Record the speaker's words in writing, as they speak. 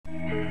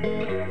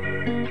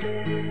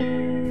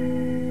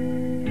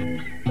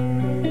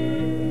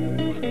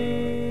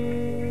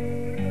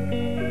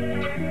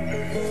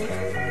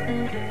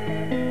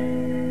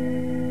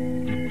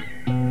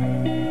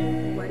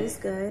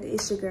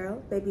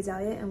Baby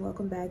Dahlia, and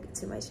welcome back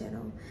to my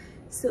channel.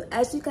 So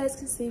as you guys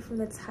can see from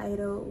the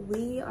title,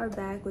 we are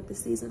back with the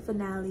season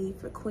finale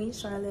for Queen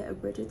Charlotte, A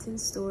Bridgerton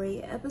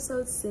Story,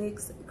 episode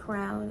 6,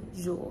 Crown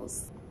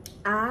Jewels.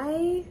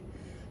 I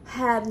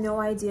have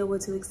no idea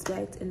what to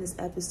expect in this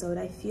episode.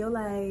 I feel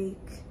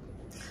like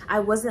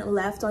I wasn't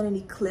left on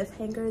any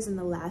cliffhangers in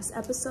the last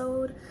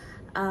episode,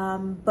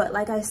 but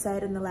like I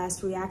said in the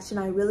last reaction,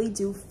 I really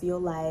do feel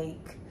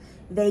like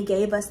they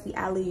gave us the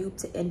alley-oop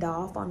to end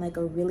off on like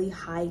a really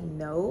high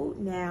note.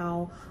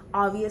 Now,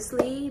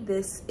 obviously,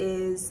 this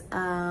is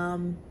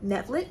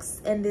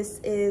Netflix, and this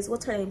is,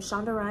 what's her name?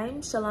 Shonda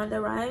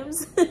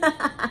Rhimes.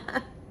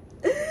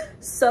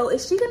 So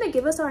is she gonna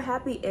give us our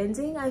happy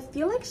ending? I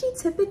feel like she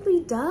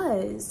typically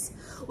does,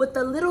 with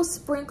a little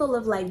sprinkle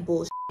of like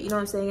bullshit, you know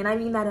what I'm saying? And I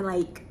mean that in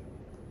like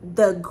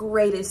the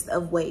greatest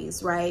of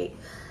ways, right?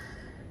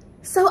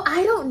 So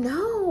I don't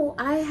know.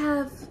 I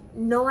have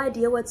no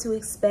idea what to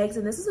expect,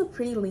 and this is a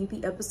pretty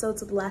lengthy episode,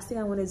 so the last thing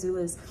I want to do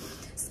is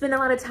spend a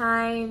lot of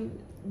time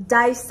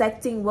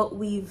dissecting what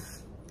we've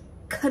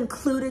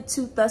concluded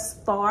to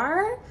thus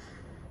far.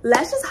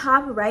 Let's just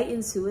hop right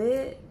into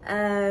it,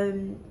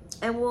 and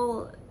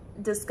we'll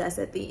discuss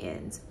at the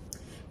end.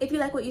 If you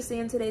like what you see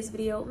in today's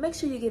video, make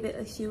sure you give it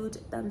a huge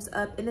thumbs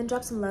up and then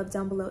drop some love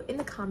down below in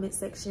the comment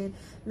section.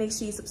 Make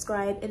sure you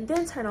subscribe and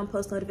then turn on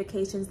post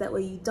notifications. That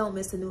way you don't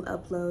miss a new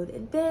upload.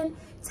 And then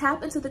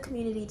tap into the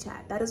community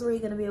chat. That is where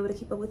you're going to be able to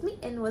keep up with me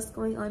and what's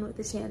going on with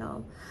the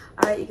channel.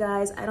 All right, you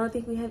guys, I don't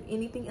think we have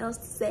anything else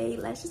to say.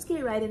 Let's just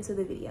get right into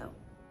the video.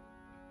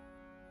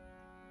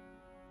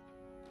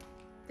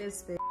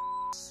 This bitch.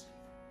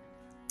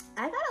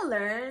 I gotta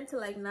learn to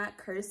like not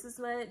curse as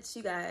much,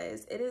 you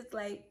guys. It is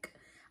like,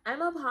 I'm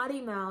a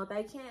potty mouth.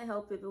 I can't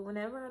help it. But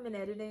whenever I'm in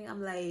editing,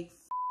 I'm like,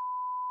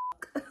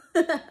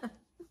 there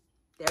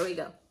we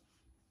go.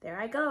 There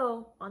I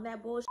go on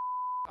that bullshit.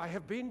 I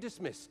have been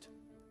dismissed.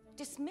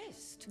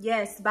 Dismissed?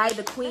 Yes, by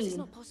the queen. That is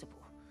not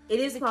possible. It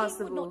is possible.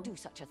 The king would not do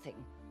such a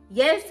thing.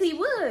 Yes, he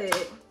would.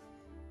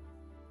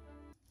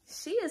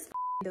 She is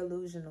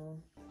delusional.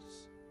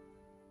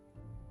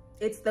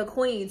 It's the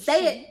queen.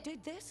 Say it.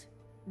 Did this?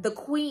 The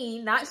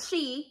queen, not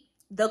she.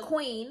 The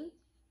queen.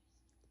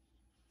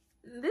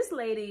 This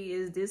lady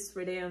is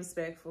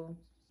disrespectful.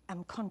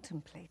 I'm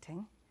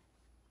contemplating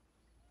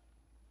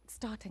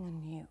starting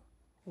anew.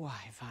 Why,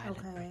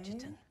 Violet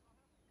Bridgerton?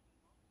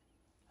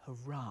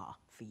 Hurrah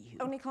for you.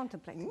 Only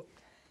contemplating.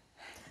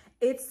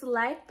 It's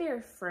like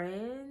they're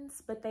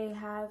friends, but they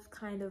have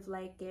kind of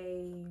like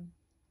a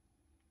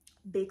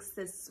big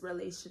sis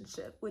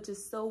relationship, which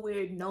is so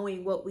weird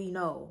knowing what we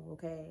know,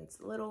 okay? It's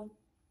a little...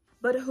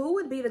 But who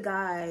would be the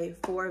guy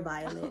for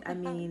Violet? I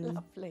mean...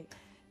 Lovely.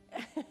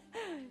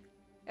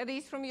 Are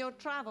these from your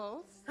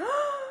travels?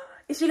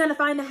 Is she gonna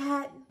find a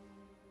hat?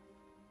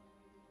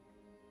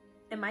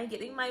 Am I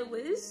getting my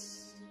wish?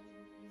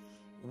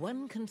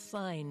 One can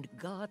find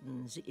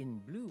gardens in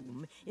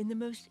bloom in the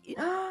most...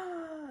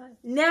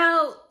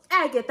 Now,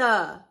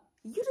 Agatha,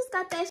 you just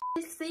got that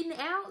shit sitting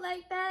out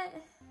like that?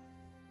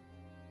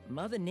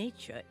 Mother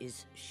Nature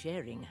is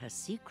sharing her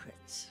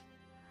secrets.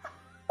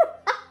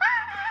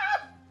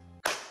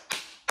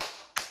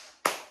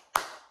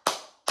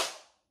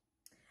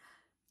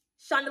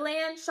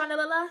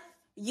 Shonda,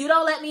 you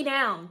don't let me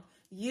down.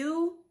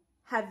 You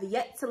have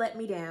yet to let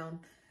me down.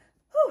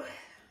 Whew.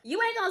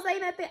 You ain't gonna say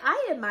nothing.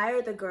 I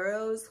admire the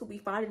girls who be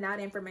finding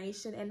out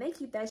information and they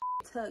keep that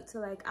shit tucked to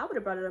like, I would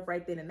have brought it up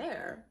right then and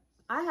there.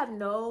 I have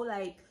no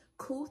like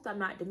couth. I'm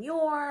not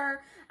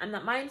demure. I'm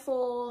not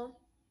mindful.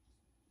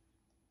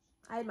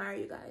 I admire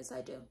you guys. I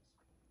do.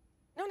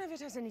 None of it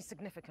has any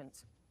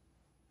significance.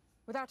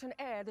 Without an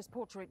heir, this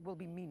portrait will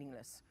be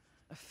meaningless.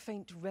 A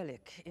faint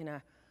relic in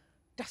a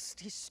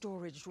dusty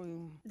storage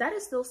room. That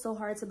is still so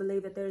hard to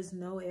believe that there's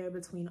no heir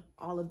between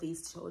all of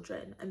these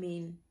children. I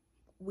mean,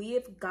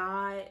 we've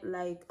got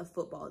like a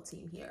football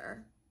team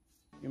here.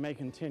 You may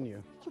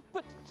continue.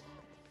 But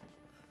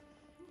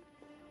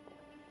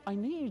I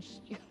need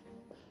you.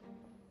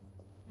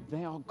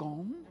 They are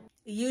gone?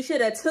 You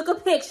should have took a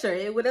picture.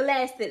 It would have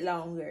lasted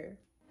longer.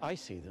 I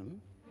see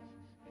them.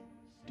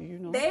 Do you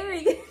know? There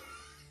you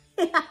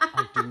go.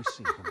 I do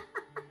see them.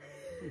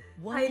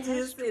 I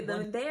do see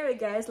them. They're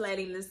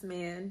gaslighting this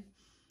man.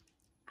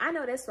 I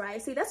know that's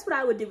right. See, that's what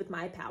I would do with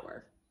my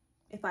power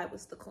if I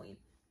was the queen.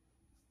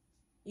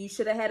 You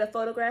should have had a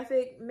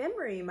photographic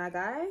memory, my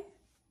guy.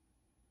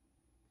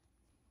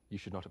 You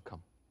should not have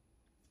come.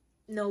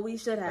 No, we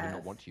should have. I do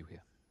not want you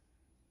here.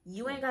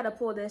 You ain't got to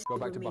pull that shit Go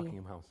back to me.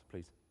 Buckingham House,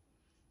 please.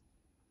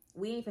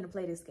 We ain't finna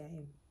play this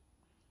game.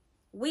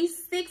 We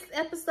 6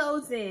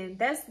 episodes in.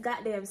 That's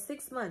goddamn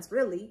 6 months,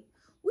 really.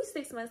 We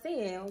 6 months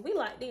in. We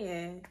locked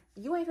in.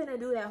 You ain't finna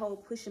do that whole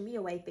pushing me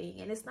away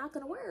thing. And it's not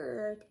gonna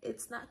work.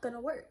 It's not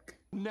gonna work.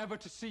 Never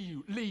to see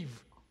you.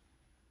 Leave.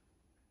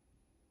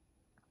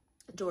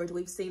 George,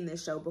 we've seen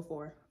this show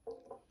before.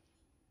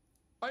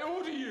 I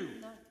order you.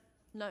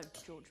 No,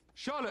 George.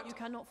 Charlotte. You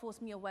cannot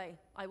force me away.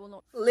 I will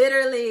not.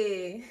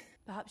 Literally.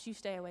 Perhaps you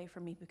stay away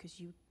from me because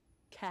you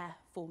care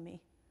for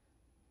me.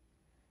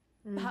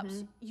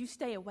 Perhaps you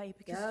stay away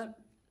because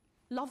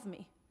love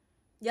me.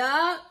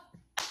 Yup.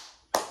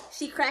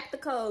 She cracked the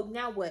code.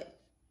 Now what?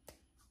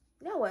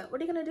 Now what? What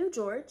are you gonna do,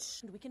 George?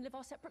 And we can live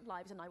our separate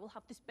lives, and I will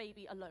have this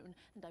baby alone,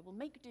 and I will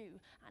make do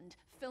and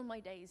fill my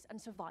days and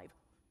survive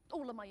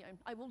all on my own.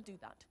 I will do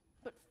that.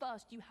 But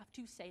first, you have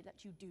to say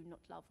that you do not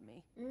love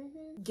me.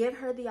 Give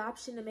her the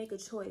option to make a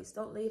choice.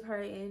 Don't leave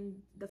her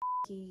in the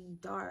fucking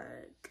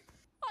dark.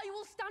 I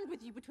will stand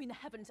with you between the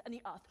heavens and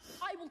the earth.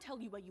 I will tell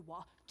you where you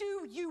are.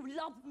 Do you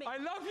love me? I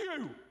love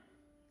you!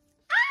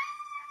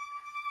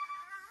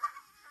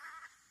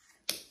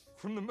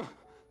 From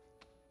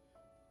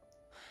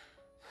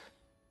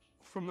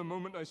the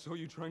moment I saw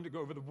you trying to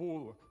go over the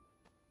wall,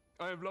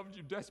 I have loved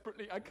you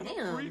desperately. I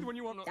cannot breathe when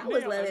you are not That near.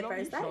 was love I at love you,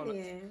 first sight Charlotte.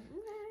 then.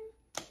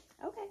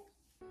 Okay.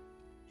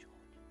 George,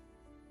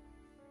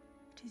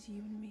 it is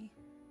you and me.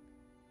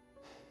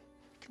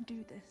 We can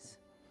do this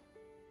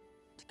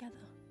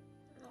together.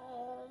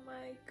 Oh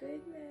my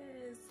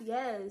goodness.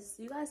 Yes,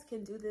 you guys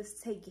can do this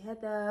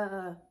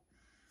together.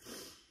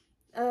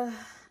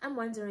 I'm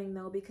wondering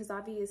though, because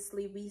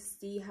obviously we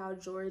see how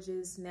George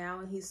is now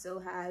and he still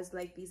has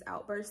like these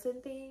outbursts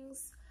and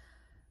things.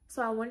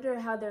 So I wonder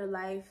how their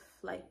life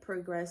like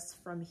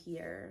progressed from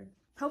here.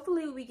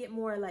 Hopefully we get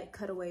more like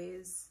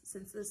cutaways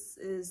since this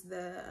is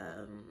the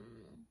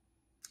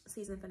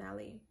season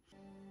finale.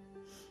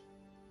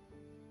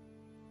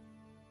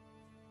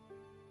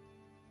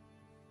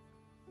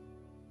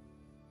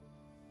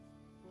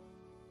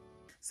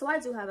 So I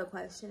do have a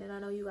question, and I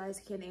know you guys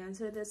can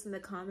answer this in the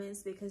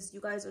comments because you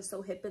guys are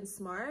so hip and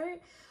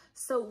smart.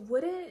 So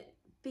wouldn't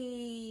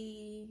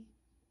the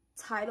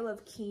title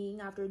of king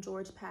after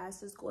George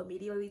passes go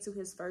immediately to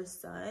his first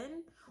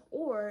son?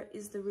 Or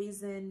is the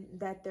reason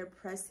that they're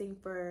pressing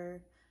for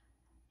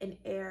an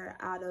heir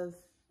out of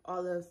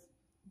all of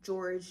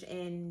George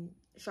and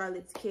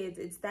Charlotte's kids,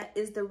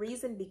 is the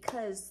reason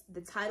because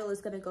the title is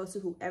going to go to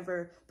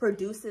whoever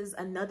produces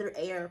another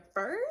heir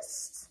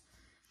first?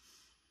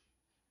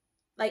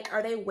 Like,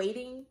 are they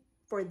waiting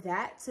for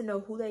that to know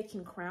who they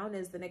can crown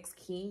as the next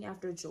king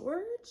after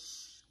George?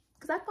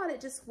 Because I thought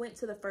it just went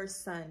to the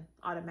first son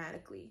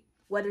automatically,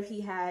 whether he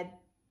had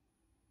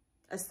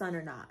a son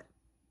or not,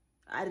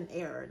 had an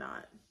heir or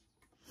not.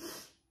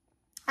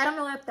 I don't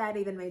know if that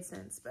even made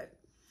sense, but...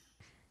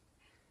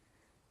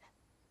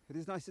 It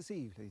is nice to see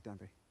you, Lady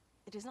Danbury.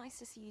 It is nice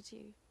to see you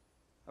too.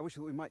 I wish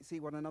that we might see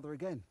one another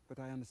again, but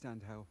I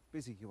understand how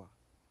busy you are.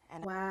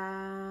 And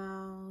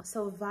wow.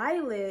 So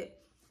Violet...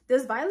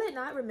 Does Violet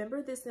not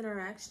remember this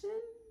interaction?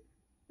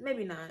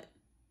 Maybe not.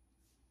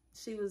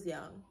 She was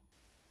young.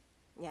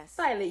 Yes.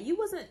 Violet, you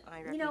wasn't...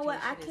 My You know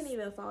what? I reputation can't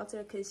even fault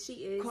her because she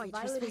is... quite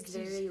Violet is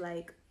respected. very,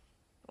 like...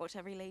 What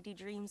every lady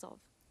dreams of.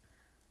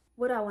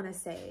 What do I want to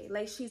say?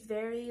 Like, she's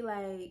very,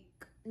 like,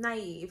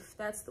 naive.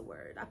 That's the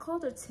word. I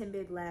called her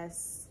timid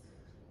last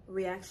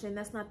reaction.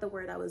 That's not the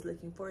word I was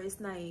looking for. It's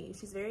naive.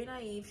 She's very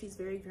naive. She's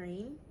very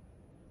green.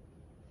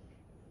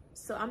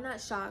 So I'm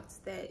not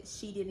shocked that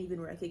she didn't even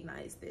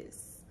recognize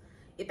this.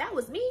 If that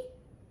was me,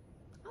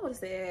 I would have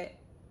said,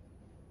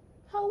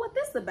 oh, what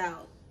this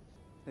about?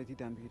 Lady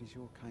Danbury, it is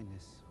your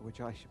kindness for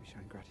which I should be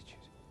showing gratitude.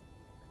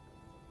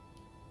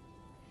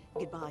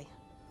 Goodbye,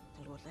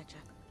 Lord Ledger.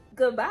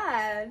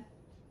 Goodbye.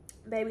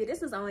 Baby,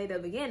 this is only the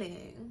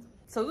beginning.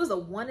 So it was a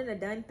one and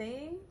done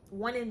thing?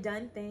 One and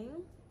done thing?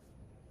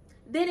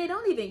 Then it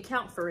don't even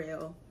count for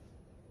real.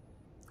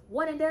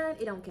 One and done,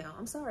 it don't count.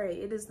 I'm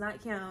sorry, it does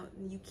not count.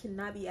 You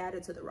cannot be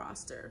added to the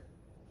roster.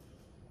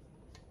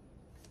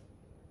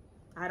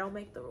 I don't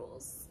make the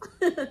rules.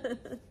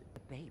 The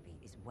baby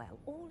is well.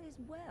 All is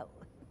well.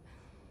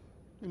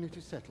 And it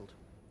is settled.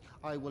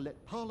 I will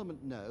let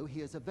Parliament know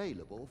he is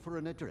available for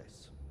an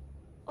address.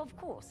 Of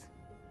course.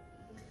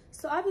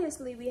 So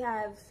obviously we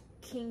have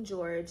King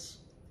George.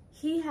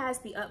 He has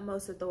the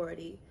utmost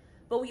authority.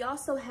 But we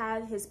also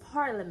have his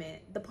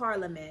parliament, the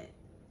parliament,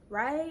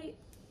 right?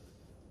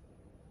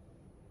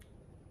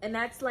 And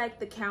that's like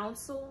the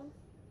council.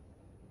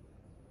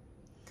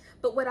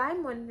 But what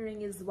I'm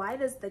wondering is, why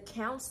does the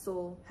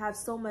council have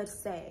so much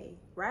say,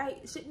 right?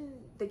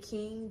 Shouldn't the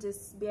king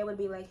just be able to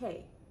be like,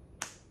 hey,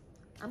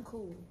 I'm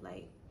cool.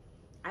 Like,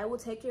 I will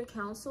take your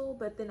counsel,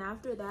 but then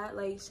after that,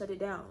 like, shut it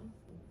down.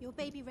 Your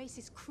baby race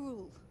is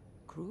cruel.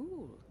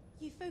 Cruel?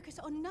 You focus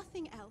on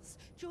nothing else.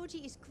 Georgie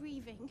is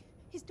grieving.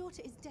 His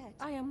daughter is dead.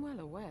 I am well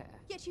aware.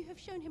 Yet you have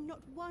shown him not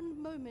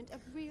one moment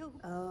of real...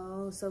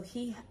 Oh, so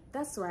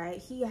that's right.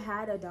 He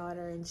had a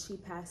daughter and she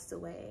passed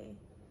away.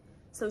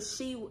 So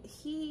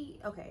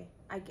okay,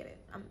 I get it.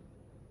 I'm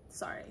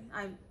sorry.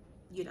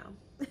 You know.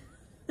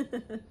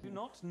 Do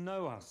not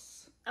know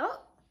us.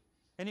 Oh.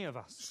 Any of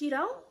us. She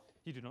don't?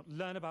 You do not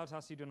learn about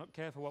us. You do not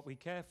care for what we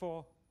care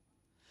for.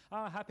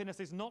 Our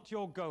happiness is not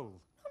your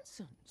goal.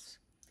 Nonsense.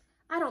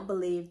 I don't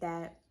believe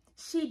that.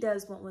 She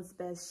does want what's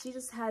best. She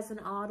just has an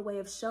odd way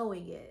of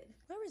showing it.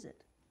 Where is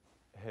it?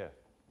 Here.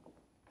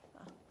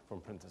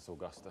 From Princess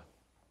Augusta.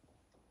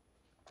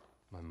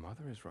 My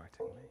mother is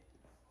writing me.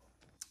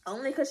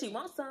 Only because she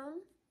wants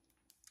some.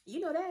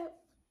 You know that.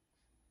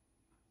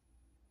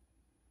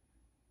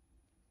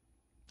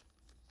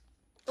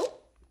 Oh.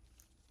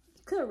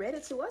 Could have read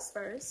it to us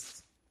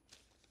first.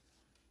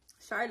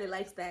 Charlotte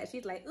likes that.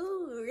 She's like,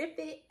 ooh, rip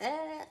it.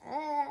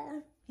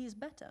 He is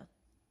better,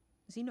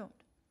 is he not?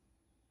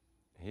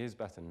 He is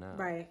better now.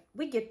 Right.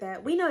 We get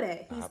that. We know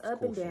that. He's Perhaps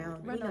up and caution down.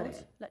 would be We know Reynolds,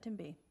 that. let him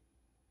be.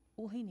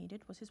 All he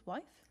needed was his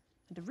wife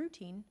and a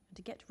routine and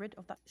to get rid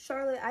of that.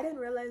 Charlotte, I didn't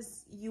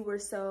realize you were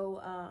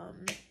so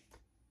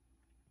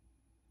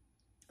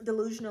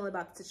delusional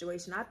about the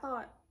situation. I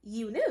thought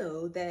you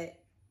knew that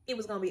it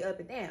was going to be up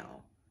and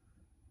down.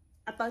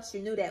 I thought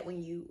you knew that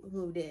when you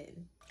moved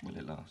in. Will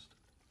it last?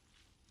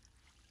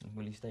 And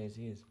will he stay as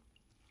he is?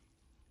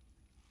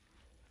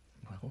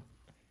 Well,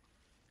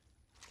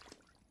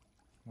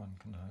 one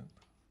can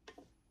hope.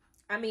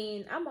 I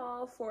mean, I'm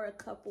all for a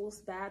couple's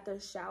bath or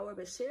shower,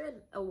 but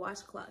sharing a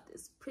washcloth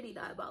is pretty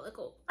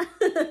diabolical. A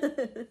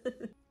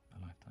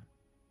lifetime.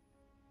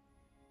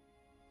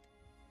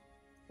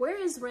 Where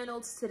is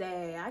Reynolds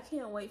today? I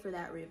can't wait for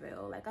that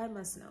reveal. Like, I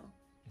must know.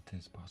 It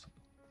is possible.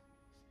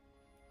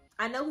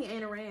 I know he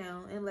ain't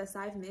around unless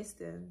I've missed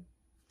him.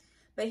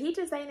 But he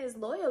just ain't as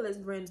loyal as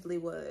Brimsley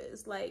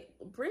was. Like,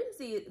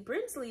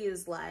 Brimsley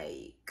is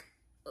like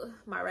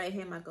my right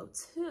hand, my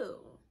go-to.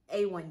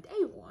 A1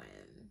 day one.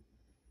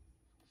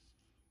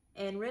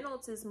 And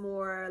Reynolds is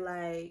more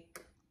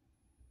like,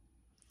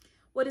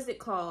 what is it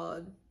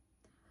called?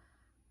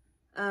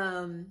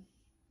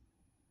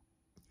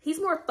 He's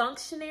more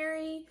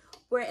functionary,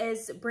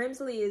 whereas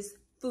Brimsley is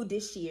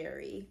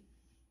fiduciary.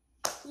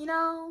 You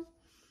know?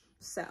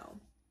 So,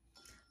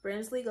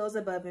 Brimsley goes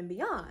above and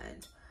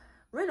beyond.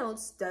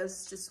 Reynolds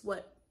does just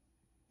what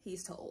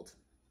he's told.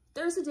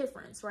 There's a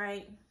difference,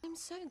 right? I'm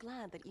so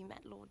glad that you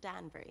met Lord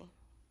Danbury.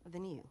 The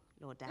new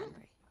Lord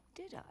Danbury.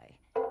 Did I?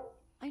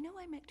 I know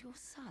I met your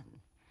son.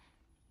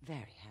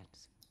 Very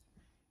handsome.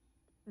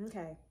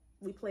 Okay,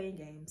 we playing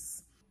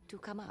games. To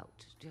come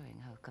out during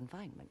her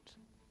confinement.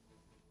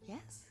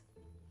 Yes?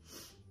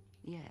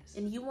 Yes.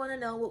 And you want to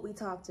know what we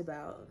talked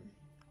about.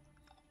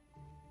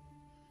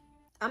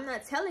 I'm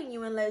not telling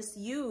you unless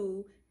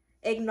you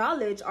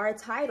acknowledge our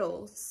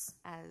titles.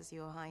 As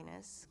your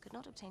highness could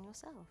not obtain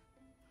yourself.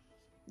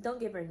 Don't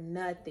give her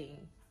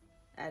nothing,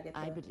 Agatha.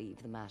 I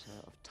believe the matter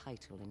of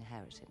title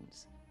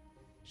inheritance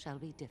shall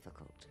be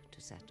difficult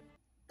to settle.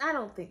 I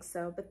don't think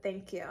so, but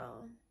thank you.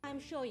 I'm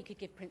sure you could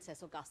give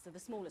Princess Augusta the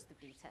smallest of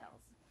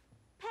details.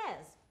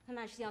 Pears. Her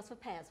Majesty asked for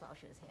pears while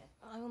she was here.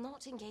 I will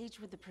not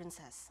engage with the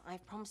princess.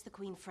 I've promised the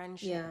Queen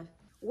friendship. Yeah.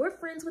 We're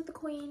friends with the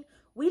Queen.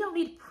 We don't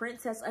need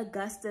Princess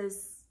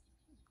Augusta's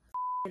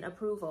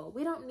approval.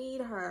 We don't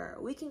need her.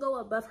 We can go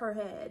above her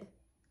head.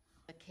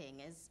 The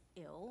king is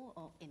ill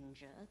or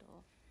injured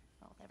or,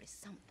 well, there is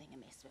something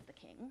amiss with the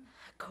king.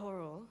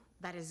 Coral,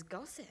 that is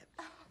gossip.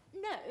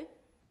 No,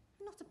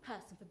 I'm not a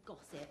person for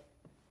gossip.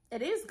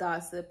 It is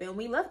gossip, and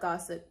we love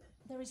gossip.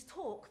 There is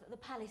talk that the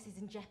palace is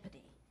in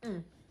jeopardy.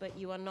 But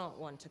you are not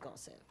one to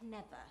gossip.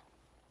 Never.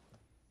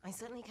 I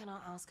certainly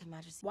cannot ask Her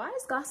Majesty. Why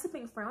is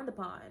gossiping frowned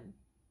upon?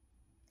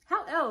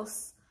 How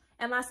else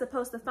am I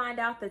supposed to find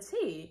out the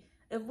tea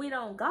if we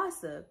don't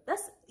gossip?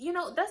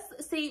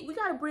 See, we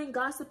gotta bring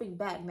gossiping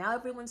back. Now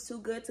everyone's too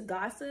good to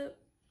gossip.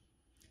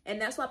 And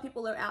that's why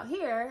people are out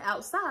here,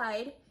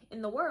 outside,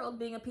 in the world,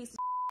 being a piece of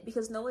shit,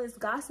 because no one is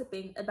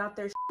gossiping about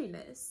their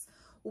shittiness.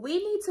 We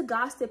need to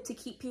gossip to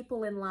keep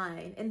people in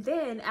line. And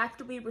then,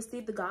 after we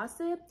receive the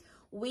gossip,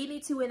 we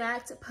need to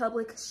enact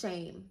public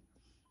shame.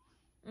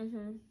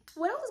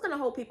 What else is going to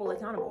hold people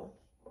accountable?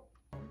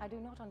 I do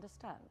not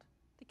understand.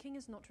 The king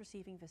is not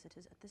receiving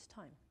visitors at this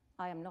time.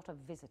 I am not a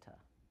visitor.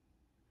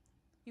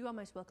 You are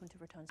most welcome to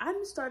return.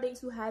 I'm starting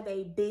to have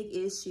a big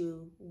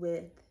issue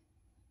with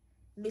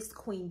Miss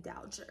Queen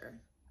Dowager.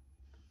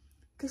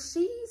 Because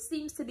she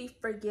seems to be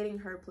forgetting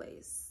her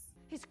place.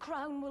 His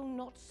crown will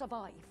not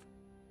survive.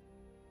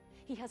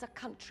 He has a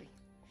country.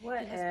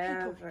 Whatever. He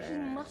has people. He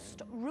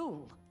must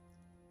rule.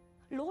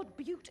 Lord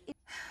Bute is...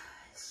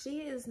 She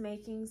is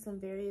making some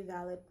very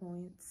valid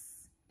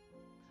points.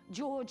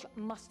 George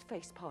must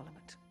face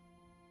Parliament.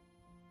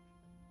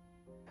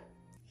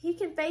 He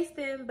can face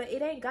them, but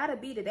it ain't gotta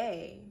be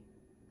today.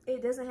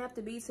 It doesn't have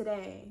to be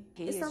today.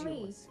 It's on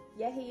me.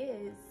 Yeah, he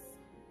is.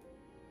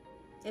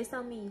 It's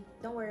on me.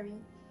 Don't worry.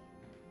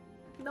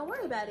 Don't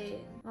worry about it.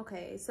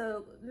 Okay,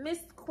 so Miss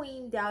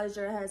Queen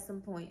Dowager has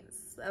some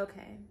points.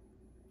 Okay.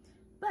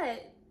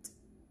 But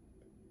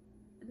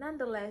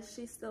nonetheless,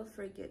 she still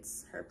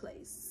forgets her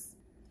place.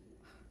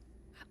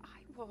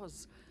 I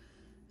was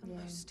a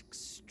most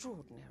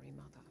extraordinary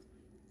mother.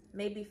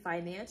 Maybe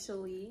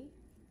financially.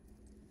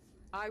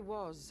 I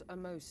was a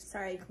most...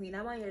 Sorry, Queen,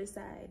 I'm on your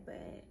side,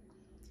 but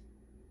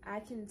I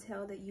can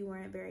tell that you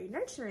weren't very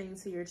nurturing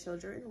to your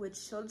children,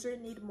 which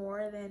children need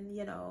more than,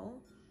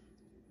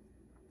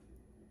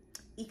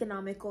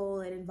 economical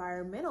and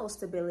environmental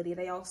stability.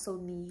 They also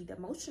need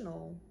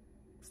emotional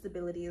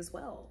stability as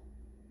well.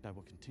 I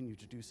will continue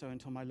to do so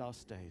until my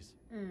last days.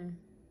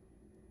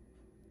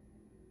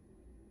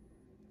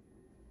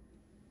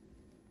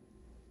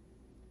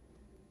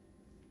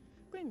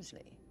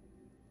 Grimsley,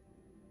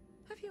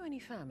 have you any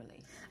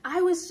family?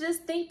 I was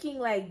just thinking,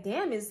 like,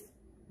 damn, is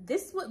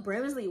this what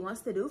Brimsley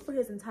wants to do for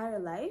his entire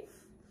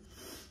life?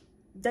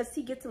 Does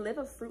he get to live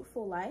a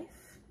fruitful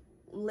life?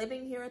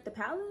 living here at the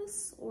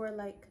palace, or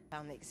like?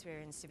 Found the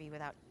experience to be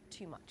without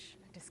too much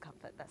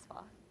discomfort thus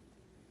far.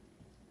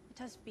 It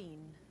has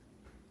been.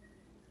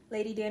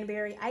 Lady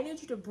Danbury, I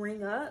need you to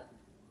bring up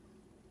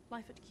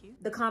Life at Kew.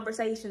 the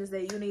conversations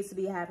that you need to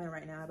be having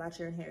right now about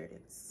your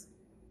inheritance.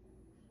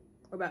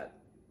 Or about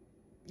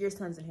your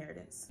son's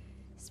inheritance.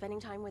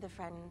 Spending time with a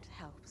friend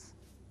helps.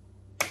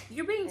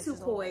 You're being too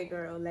coy,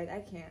 girl. Like,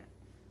 I can't.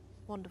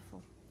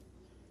 Wonderful.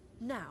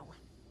 Now,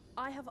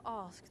 I have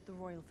asked the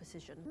royal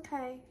physician.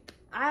 Okay.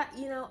 I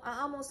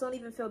almost don't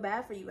even feel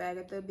bad for you,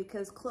 Agatha,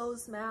 because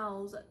closed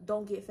mouths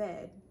don't get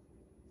fed.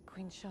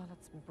 Queen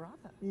Charlotte's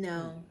brother?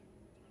 No.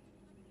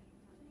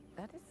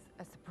 That is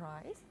a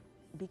surprise,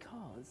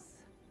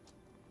 because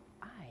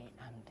I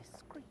am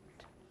discreet.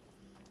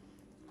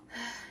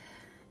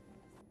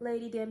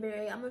 Lady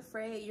Danbury, I'm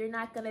afraid you're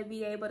not going to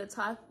be able to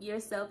talk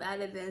yourself out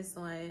of this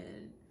one.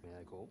 May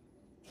I call?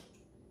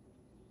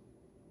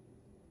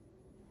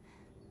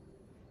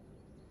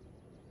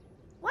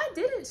 Why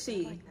didn't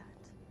she? Like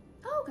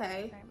that.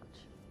 Okay. Very much.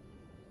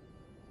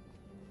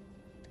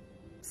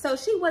 So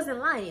she wasn't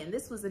lying.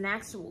 This was an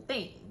actual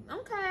thing.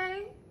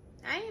 Okay.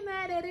 I ain't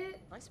mad at it.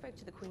 I spoke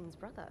to the Queen's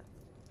brother,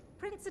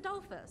 Prince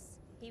Adolphus.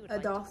 He would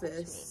like to talk to me.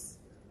 Adolphus.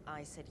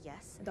 I said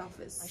yes.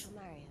 Adolphus. I shall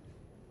marry him.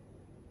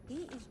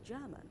 He is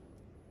German.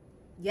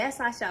 Yes,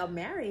 I shall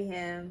marry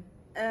him.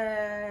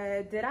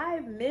 Did I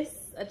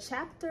miss a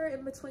chapter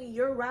in between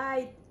your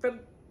ride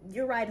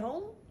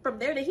home? From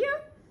there to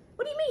here?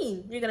 What do you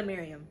mean you're gonna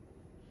marry him?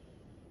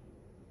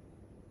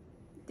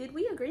 Did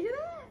we agree to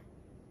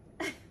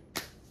that?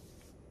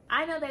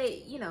 I know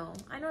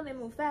they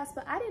move fast,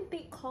 but I didn't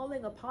think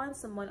calling upon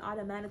someone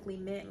automatically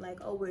meant like,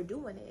 oh, we're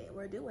doing it, and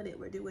we're doing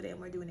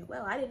it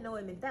well. I didn't know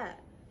it meant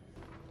that.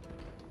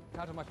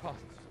 Out of my path.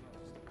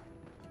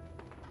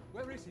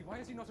 Where is he? Why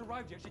has he not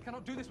arrived yet? She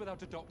cannot do this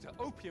without a doctor.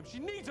 Opium. She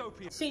needs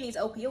opium. She needs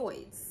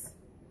opioids.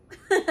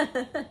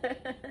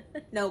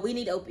 No, we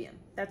need opium.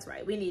 That's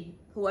right. We need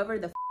whoever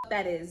the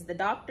that is. The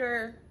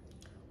doctor.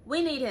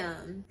 We need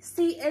him.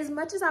 See, as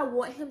much as I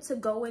want him to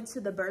go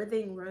into the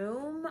birthing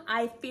room,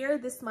 I fear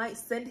this might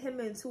send him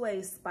into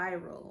a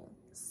spiral.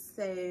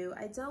 So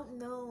I don't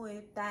know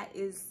if that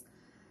is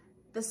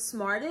the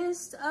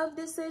smartest of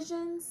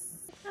decisions.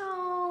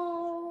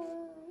 Oh,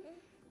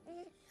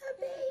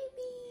 a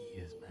baby. He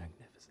is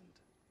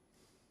magnificent.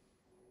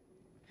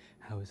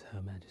 How is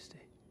Her Majesty?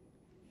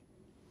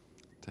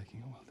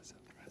 Taking a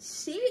well-deserved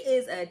rest. She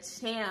is a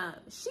champ.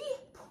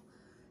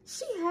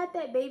 She had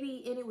that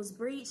baby and it was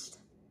breached.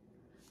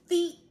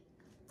 Feet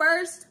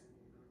first.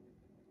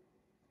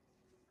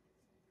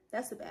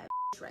 That's a bad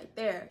right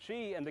there.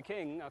 She and the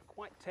king are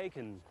quite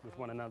taken with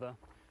one another.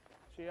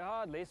 She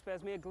hardly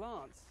spares me a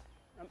glance.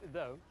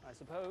 Though, I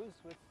suppose,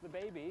 with the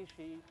baby,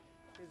 she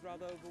is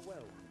rather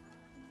overwhelmed.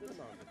 The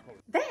demand, of course.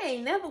 They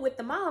ain't never with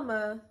the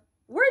mama.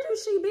 Where do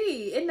she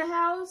be? In the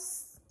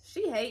house?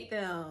 She hate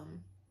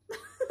them.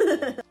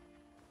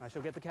 I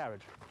shall get the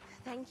carriage.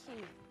 Thank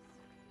you.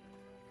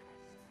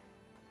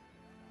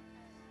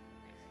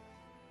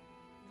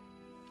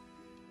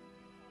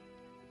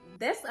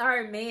 That's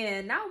our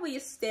man. Now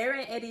we're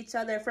staring at each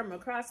other from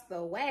across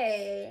the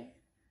way.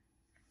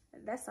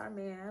 That's our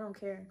man. I don't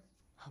care.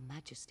 Her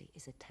Majesty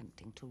is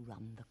attempting to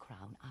run the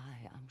crown.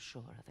 I am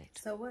sure of it.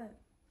 So what?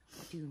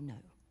 What do you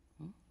know?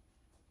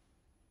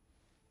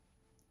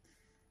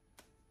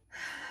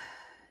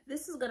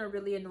 This is gonna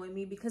really annoy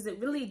me because it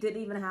really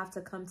didn't even have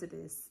to come to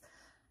this.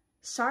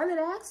 Charlotte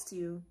asked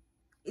you,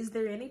 is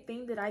there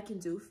anything that I can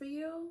do for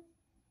you?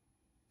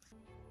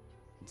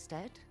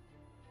 Instead,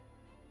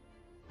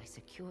 I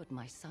secured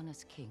my son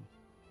as king.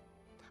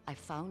 I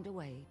found a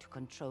way to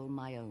control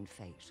my own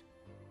fate.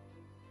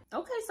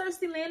 Okay,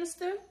 Cersei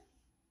Lannister.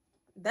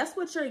 That's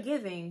what you're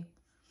giving.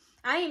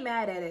 I ain't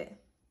mad at it.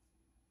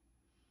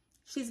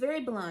 She's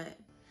very blunt.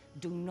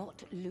 Do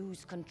not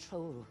lose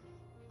control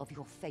of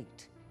your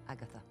fate,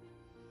 Agatha.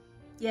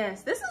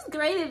 Yes, this is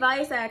great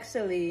advice,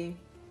 actually.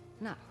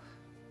 Now,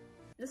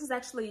 this is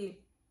actually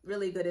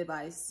really good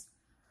advice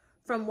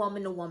from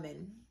woman to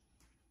woman,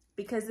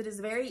 because it is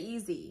very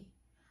easy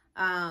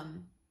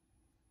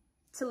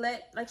to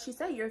let, like she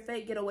said, your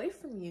fate get away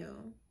from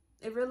you.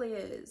 It really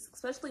is,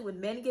 especially when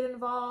men get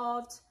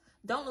involved.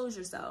 Don't lose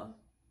yourself.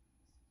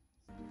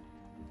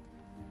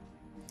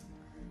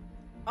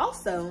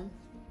 Also,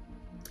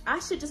 I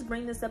should just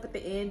bring this up at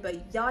the end,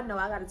 but y'all know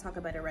I gotta talk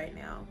about it right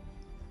now.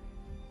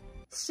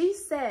 She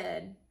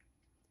said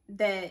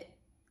that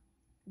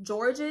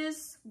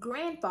George's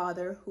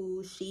grandfather,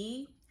 who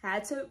she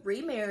had to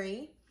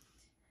remarry,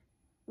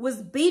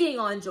 was beating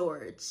on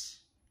George.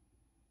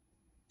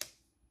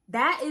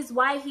 That is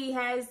why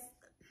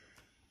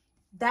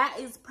that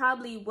is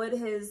probably what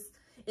has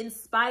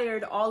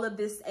inspired all of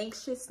this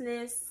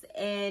anxiousness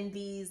and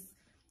these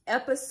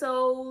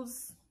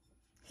episodes.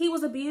 He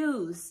was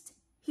abused.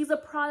 He's a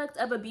product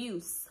of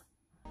abuse.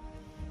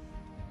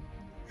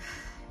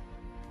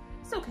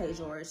 It's okay,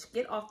 George.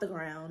 Get off the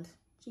ground.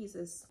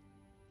 Jesus.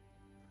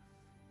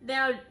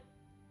 Now,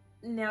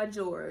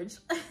 George.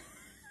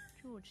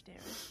 George,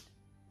 dearest,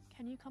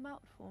 can you come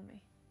out for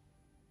me?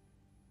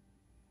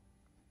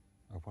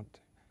 want to.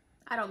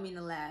 I don't mean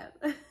to laugh.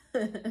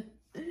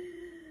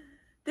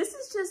 This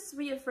is just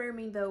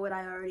reaffirming, though, what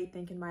I already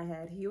think in my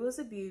head. He was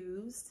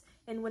abused,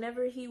 and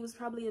whenever he was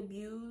probably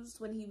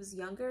abused when he was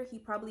younger, he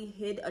probably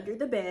hid under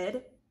the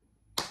bed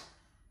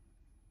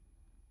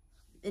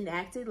and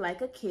acted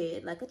like a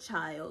kid, like a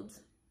child.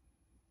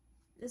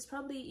 It's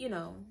probably, you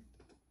know,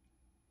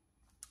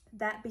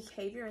 that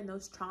behavior and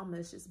those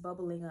traumas just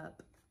bubbling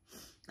up.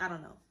 I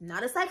don't know.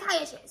 Not a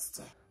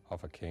psychiatrist.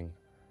 Of a king.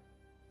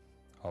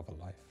 Of a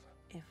life.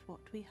 If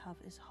what we have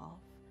is half,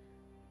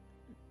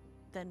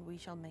 then we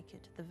shall make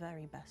it the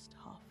very best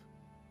half.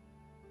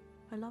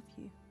 I love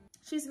you.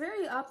 She's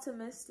very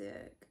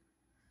optimistic.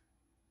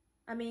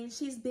 I mean,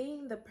 she's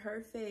being the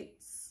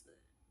perfect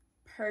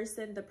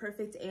person, the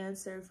perfect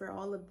answer for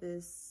all of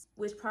this,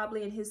 which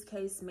probably in his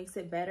case makes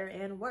it better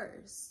and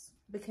worse,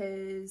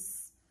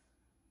 because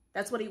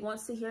that's what he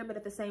wants to hear, but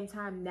at the same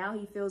time, now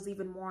he feels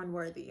even more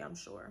unworthy, I'm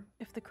sure.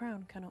 If the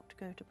crown cannot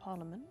go to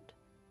Parliament,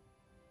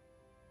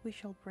 we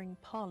shall bring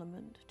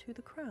Parliament to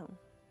the crown.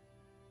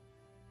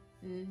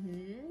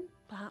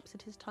 Perhaps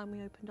it is time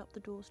we opened up the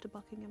doors to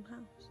Buckingham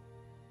House.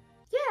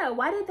 Yeah,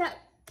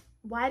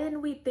 why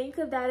didn't we think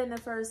of that in the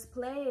first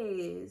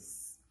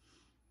place?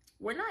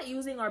 We're not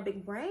using our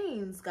big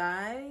brains,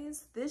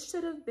 guys. This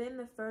should have been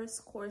the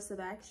first course of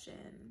action.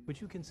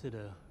 Would you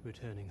consider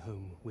returning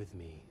home with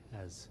me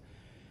as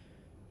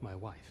my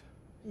wife?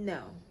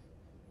 No.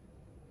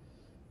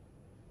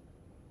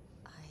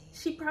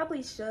 She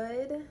probably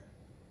should.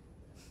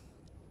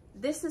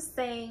 This is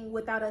saying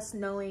without us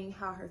knowing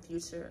how her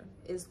future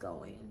is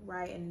going,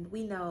 right? And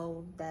we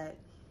know that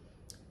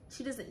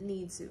she doesn't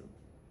need to.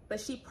 But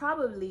she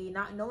probably,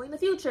 not knowing the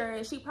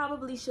future, she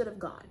probably should have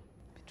gone.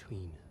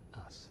 Between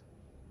us.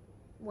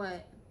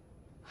 What?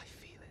 I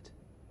feel it.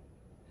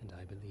 And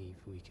I believe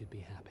we could be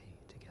happy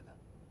together.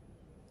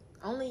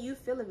 Only you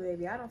feel it,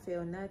 baby. I don't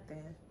feel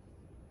nothing.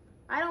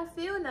 I don't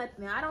feel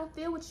nothing. I don't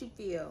feel what you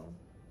feel.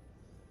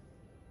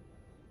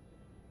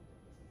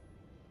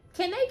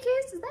 Can they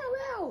kiss? Is that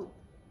allowed?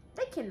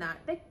 They cannot.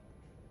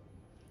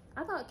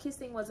 I thought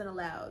kissing wasn't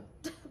allowed.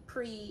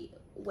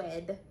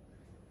 Pre-wed.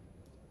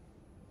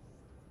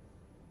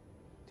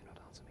 Do not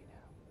answer me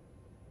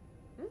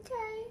now.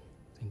 Okay.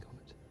 Think on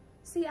it.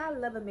 See, I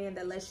love a man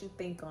that lets you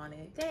think on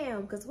it.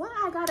 Damn, because why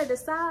I gotta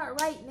decide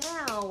right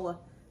now?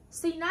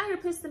 See, now you're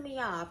pissing me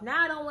off.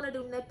 Now I don't want to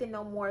do nothing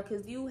no more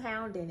because you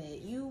hounding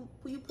it. You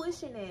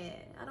pushing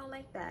it. I don't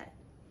like that.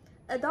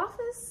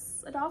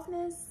 Adolphus,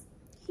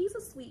 he's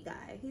a sweet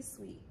guy. He's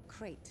sweet.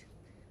 Great.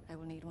 I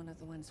will need one of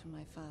the ones from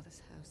my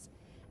father's house.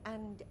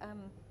 And,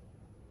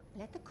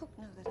 let the cook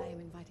know that I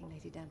am inviting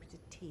Lady Danbury to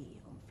tea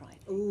on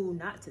Friday. Ooh,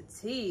 not to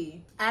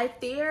tea. I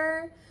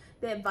fear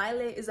that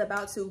Violet is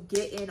about to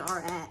get in our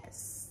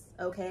ass,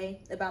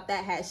 okay? About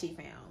that hat she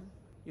found.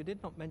 You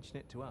did not mention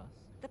it to us.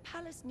 The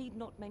palace need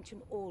not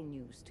mention all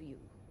news to you.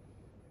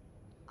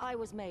 I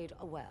was made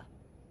aware.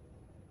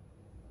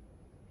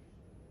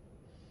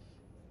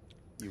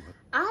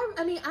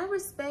 I mean, I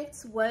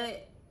respect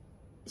what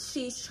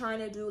she's trying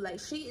to do. Like,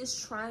 she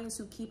is trying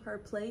to keep her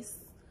place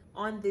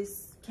on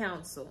this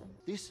council.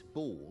 This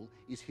ball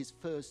is his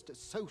first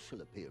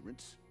social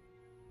appearance.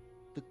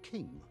 The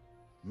king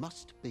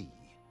must be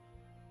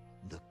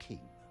the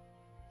king.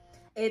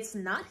 It's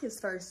not his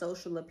first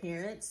social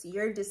appearance.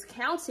 You're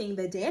discounting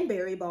the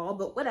Danbury ball,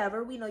 but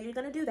whatever. We know you're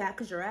gonna do that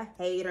because you're a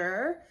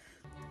hater.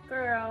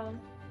 Girl,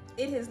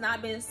 it has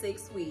not been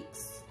 6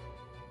 weeks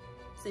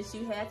since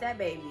you had that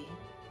baby.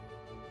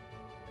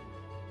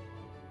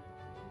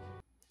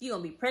 You're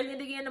gonna be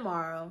pregnant again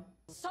tomorrow.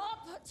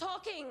 Stop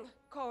talking,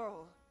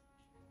 Coral.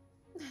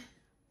 Thank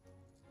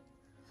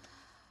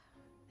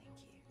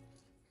you.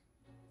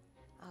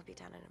 I'll be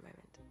down in a moment.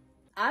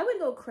 I would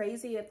go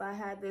crazy if I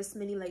had this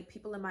many like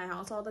people in my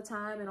house all the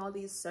time and all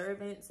these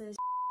servants and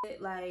shit,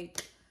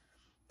 like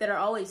that are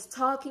always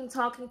talking,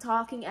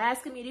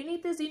 asking me, do you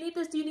need this? Do you need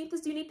this? Do you need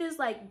this? Do you need this?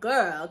 Like,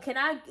 girl,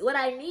 what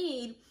I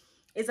need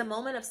is a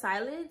moment of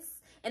silence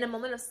and a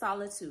moment of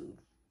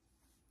solitude.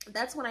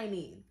 That's what I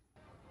need.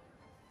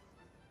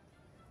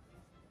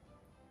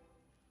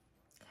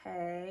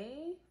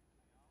 Okay.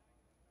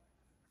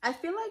 I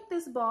feel like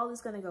this ball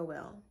is gonna go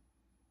well.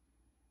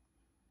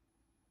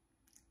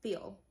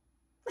 Feel.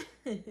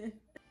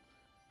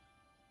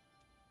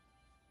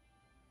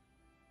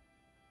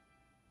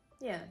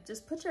 Yeah,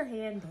 just put your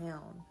hand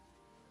down.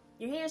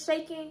 Your hand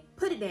shaking,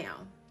 put it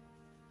down.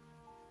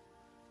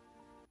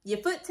 Your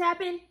foot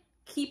tapping,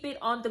 keep it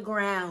on the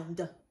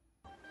ground.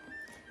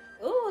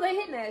 Ooh, they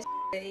hitting that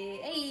shit.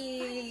 Hey.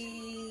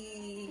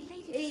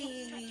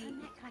 Hey.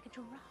 Like a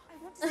giraffe.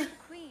 I want to see the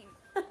queen.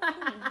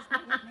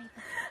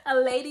 A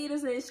lady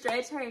doesn't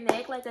stretch her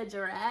neck like a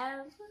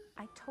giraffe.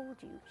 I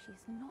told you she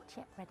is not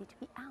yet ready to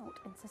be out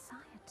in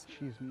society.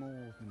 She's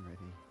more than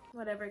ready.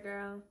 Whatever,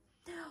 girl.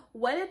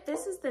 What if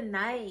this is the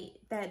night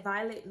that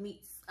Violet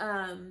meets,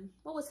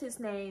 what was his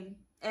name?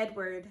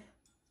 Edward.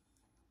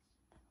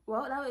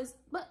 Well, that was,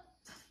 what?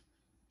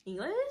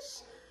 English?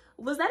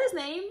 Was that his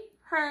name?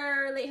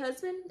 Her late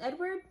husband,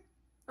 Edward?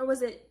 Or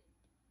was it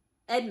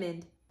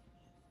Edmund?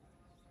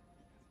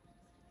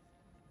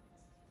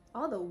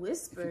 All the If he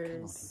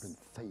whispers. cannot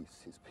even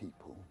face his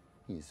people,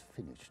 he is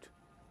finished.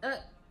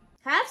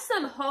 Have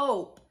some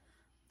hope.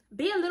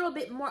 Be a little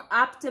bit more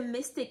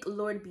optimistic,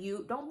 Lord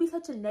Butte. Don't be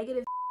such a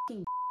negative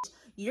bitch.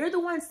 You're the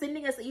one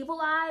sending us evil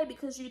eye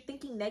because you're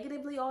thinking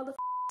negatively all the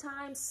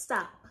time.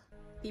 Stop.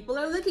 People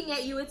are looking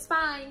at you. It's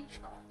fine.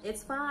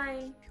 It's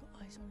fine. Keep your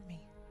eyes on me.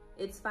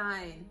 It's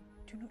fine.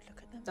 Do not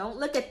look at them. Don't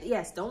look at,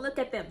 yes, don't look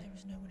at them. There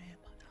is no one here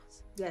but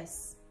us.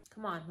 Yes.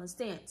 Come on, let's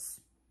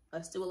dance.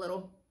 Let's do a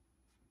little.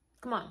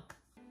 Come on.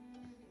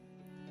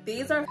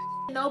 These are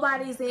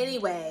nobodies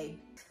anyway.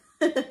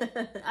 I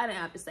didn't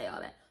have to say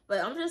all that.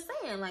 But I'm just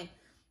saying, like,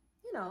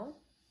 you know,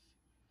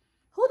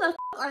 who the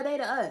are they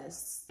to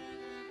us?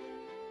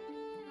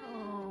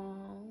 Oh,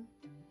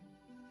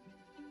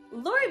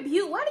 Lord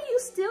Butte, why do you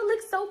still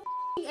look so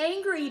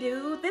angry,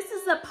 dude? This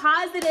is a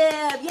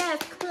positive.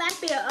 Yes,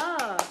 clap it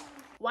up.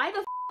 Why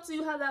the do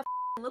you have that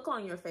look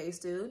on your face,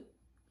 dude?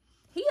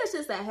 He is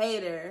just a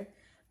hater.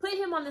 Put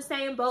him on the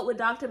same boat with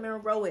Dr.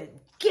 Monroe and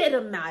get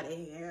him out of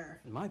here.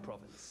 My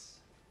province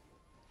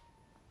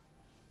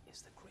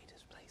is the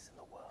greatest place in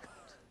the world.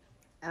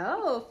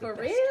 Oh, for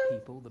the real? best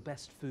people, the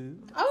best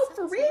food. Oh,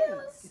 for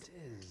real? It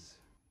is.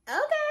 Okay.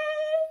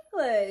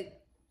 Look,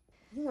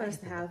 you want us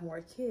to have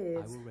more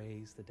kids. I will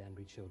raise the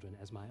Danbury children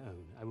as my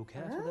own. I will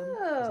care for them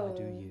as I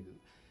do you.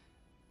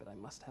 But I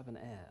must have an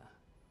heir.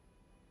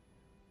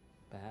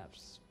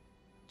 Perhaps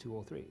 2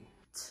 or 3.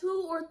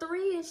 2 or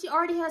 3, and she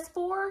already has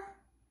 4?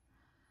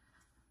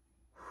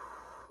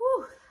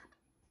 Whew.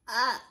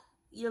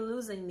 You're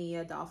losing me,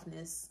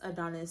 Adonis.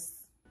 This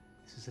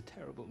is a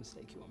terrible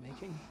mistake you are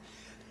making.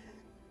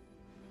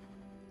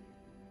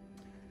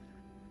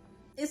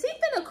 Is he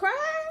gonna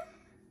cry?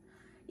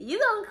 You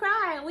gonna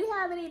cry and we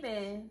haven't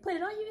even put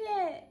it on you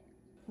yet.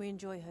 We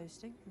enjoy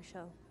hosting,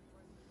 Michelle.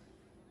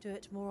 Do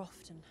it more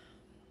often.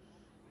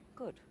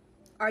 Good.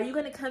 Are you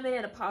gonna come in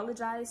and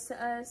apologize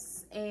to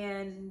us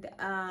and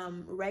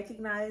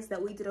recognize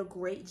that we did a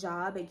great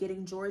job at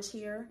getting George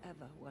here?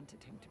 Ever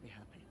wanted him to be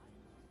happy.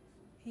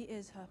 He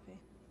is happy.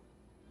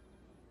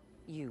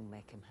 You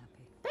make him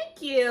happy.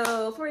 Thank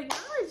you for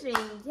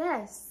acknowledging.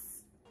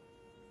 Yes.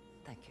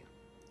 Thank you.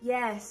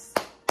 Yes.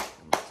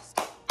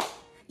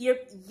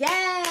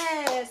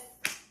 Yes.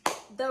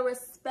 The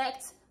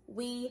respect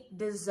we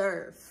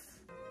deserve.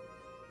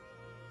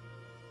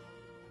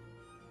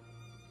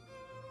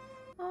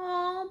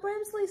 Oh,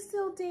 Brimsley's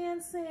still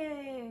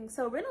dancing.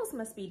 So Reynolds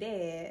must be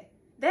dead.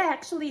 They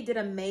actually did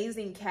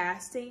amazing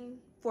casting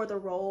for the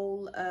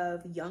role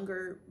of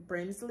younger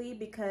Brimsley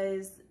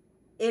because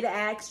it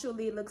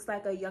actually looks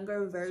like a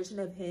younger version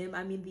of him.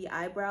 I mean, the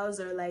eyebrows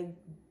are like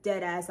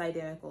dead ass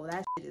identical.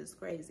 That shit is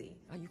crazy.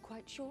 Are you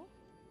quite sure?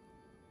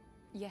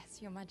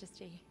 Yes, Your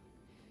Majesty.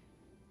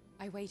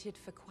 I waited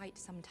for quite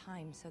some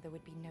time so there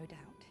would be no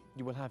doubt.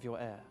 You will have your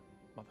heir,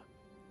 Mother.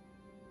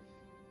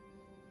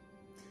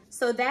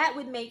 So that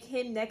would make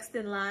him next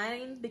in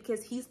line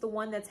because he's the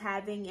one that's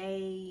having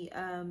a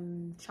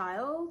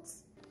child.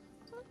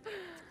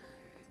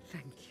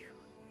 Thank you.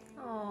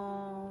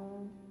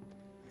 Oh,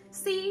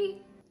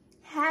 see,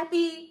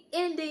 happy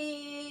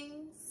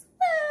endings.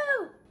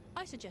 Woo!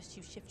 I suggest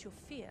you shift your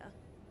fear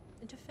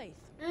into faith.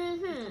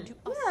 Mm-hmm. And come to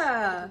us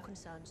Yeah. with your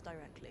concerns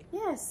directly.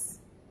 Yes.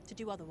 To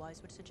do otherwise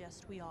would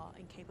suggest we are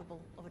incapable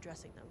of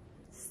addressing them.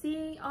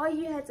 See, all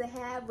you had to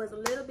have was a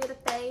little bit of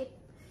faith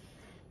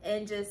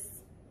and just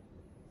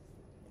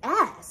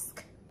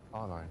ask.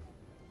 Arline.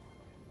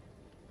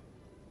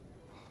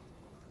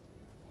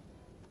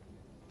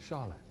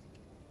 Charlotte.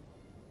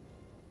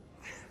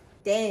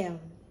 Damn.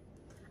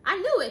 I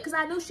knew it because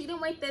I knew she didn't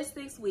wait that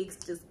 6 weeks.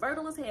 Just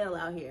fertile as hell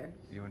out here.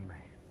 You and me.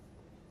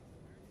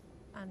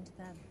 And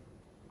them.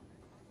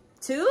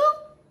 2?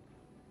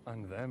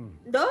 And them.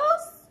 Those?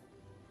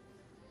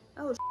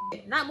 Oh,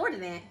 shit. Not more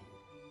than that.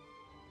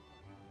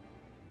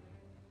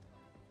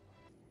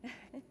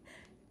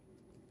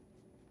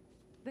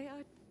 They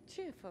are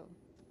cheerful.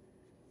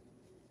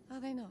 Are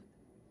they not?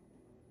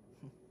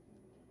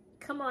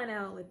 Come on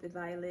out with it,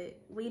 Violet.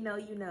 We know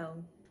you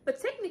know. But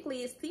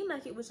technically, it seemed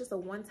like it was just a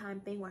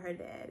one-time thing with her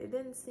dad. It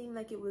didn't seem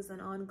like it was an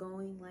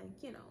ongoing,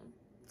 like, you know.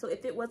 So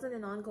if it wasn't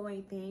an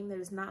ongoing thing,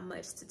 there's not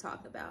much to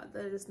talk about.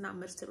 There's not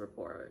much to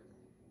report.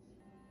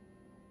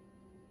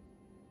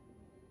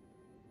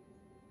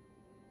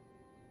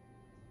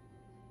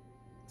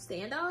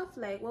 Standoff?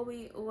 Like, what?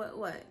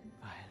 Violet.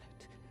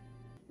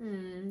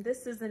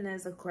 This isn't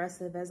as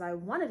aggressive as I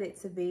wanted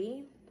it to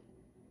be.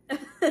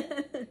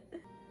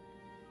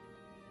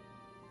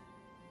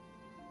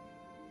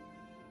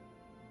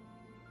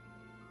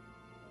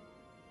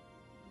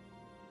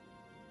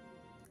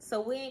 So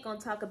we ain't gonna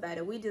talk about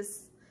it. We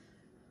just,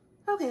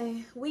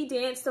 okay, we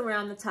danced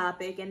around the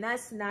topic and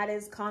that's not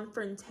as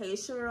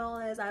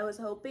confrontational as I was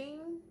hoping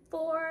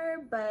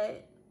for,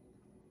 but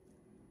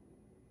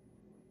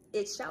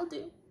it shall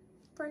do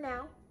for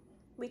now.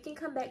 We can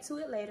come back to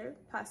it later,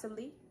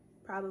 possibly,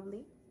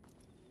 probably.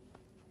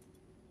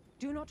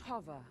 Do not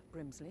hover,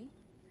 Brimsley.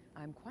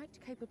 I'm quite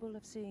capable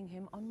of seeing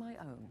him on my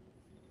own.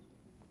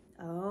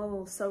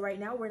 Oh, so right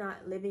now we're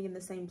not living in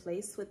the same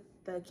place with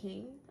the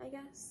king, I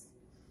guess?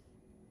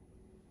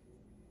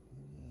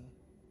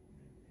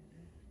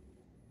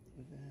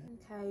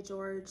 Okay,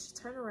 George,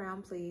 turn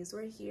around, please.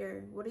 We're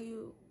here. What are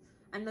you...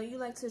 I know you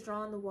like to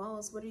draw on the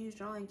walls. What are you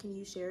drawing? Can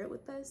you share it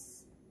with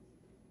us?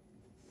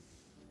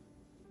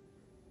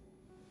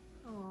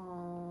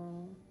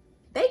 Oh,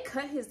 they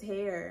cut his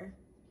hair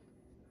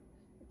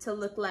to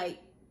look like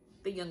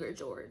the younger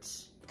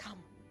George.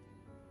 Come,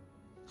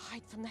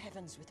 hide from the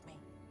heavens with me.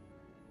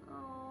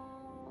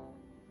 Oh,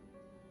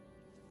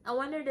 I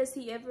wonder, does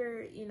he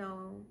ever, you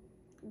know,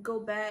 go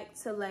back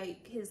to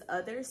like his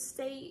other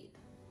state?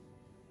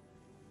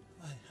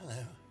 Hello.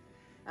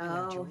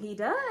 Oh, he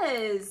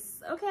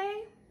does.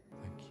 Okay.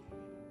 Thank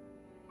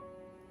you.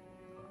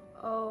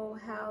 Oh,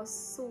 how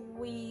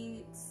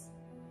sweet.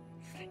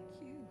 Thank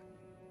you.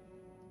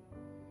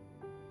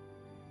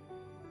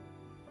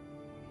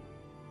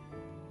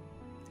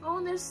 Oh,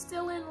 and they're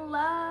still in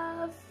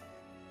love.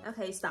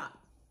 Okay, stop.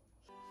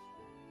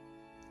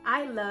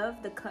 I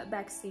love the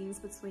cutback scenes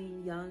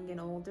between young and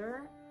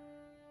older.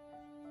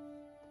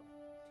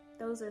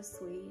 Those are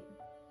sweet.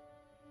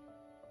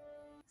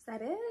 Is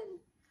that it?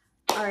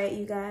 All right,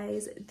 you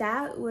guys,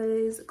 that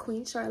was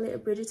Queen Charlotte, A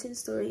Bridgerton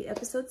Story,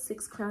 episode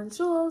 6, Crown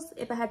Jewels.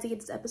 If I had to give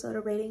this episode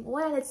a rating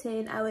 1 out of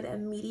 10, I would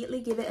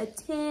immediately give it a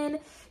 10.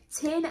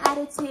 10 out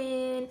of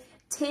 10.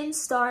 10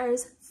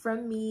 stars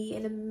from me.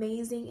 An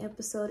amazing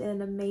episode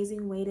and an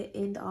amazing way to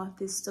end off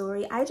this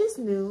story. I just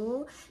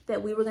knew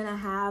that we were gonna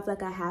have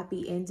like a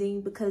happy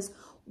ending because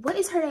what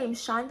is her name?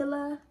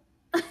 Shonda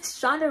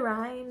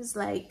Rhimes,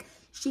 like,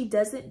 she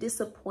doesn't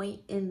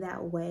disappoint in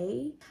that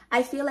way.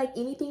 I feel like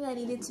anything that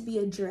needed to be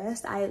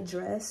addressed, I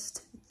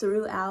addressed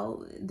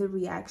throughout the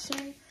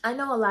reaction. I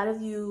know a lot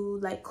of you,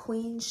 like,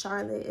 Queen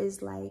Charlotte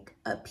is like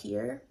up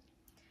here.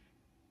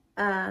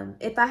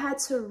 If I had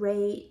to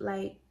rate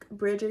like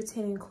Bridgerton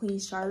and Queen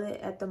Charlotte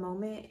at the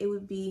moment, it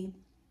would be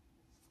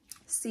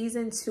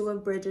season 2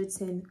 of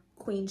Bridgerton,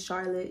 Queen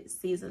Charlotte,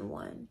 season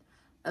 1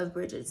 of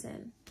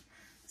Bridgerton.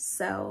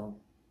 So,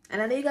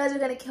 and I know you guys are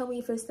gonna kill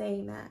me for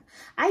saying that.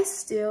 I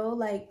still,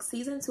 like,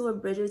 season 2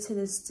 of Bridgerton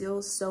is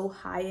still so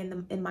high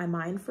in my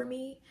mind for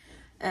me.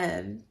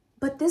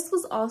 But this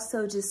was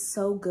also just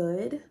so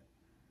good.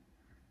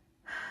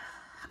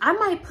 I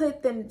might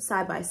put them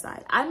side by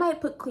side. I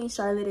might put Queen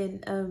Charlotte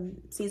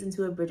and season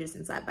 2 of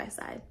Bridgerton side by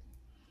side.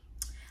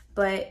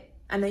 But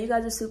I know you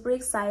guys are super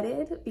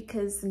excited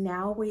because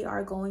now we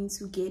are going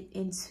to get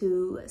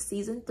into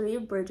season 3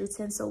 of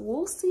Bridgerton. So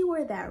we'll see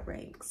where that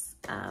ranks.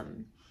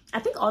 I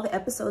think all the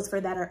episodes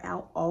for that are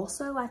out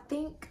also. I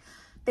think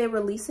they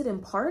release it in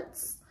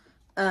parts.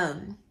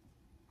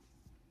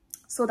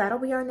 So that'll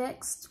be our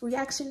next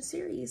reaction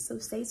series. So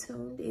stay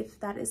tuned if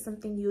that is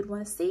something you would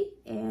want to see.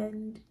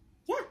 And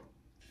yeah.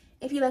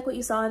 If you like what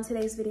you saw in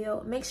today's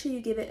video, make sure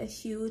you give it a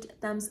huge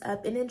thumbs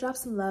up and then drop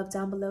some love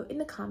down below in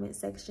the comment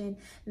section.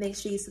 Make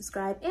sure you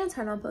subscribe and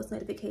turn on post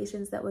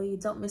notifications. That way you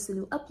don't miss a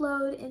new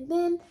upload. And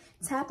then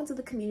tap into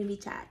the community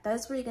chat.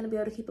 That's where you're going to be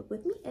able to keep up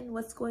with me and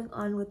what's going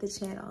on with the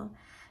channel.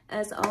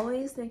 As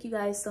always, thank you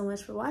guys so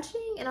much for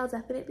watching, and I'll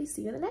definitely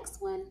see you in the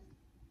next one.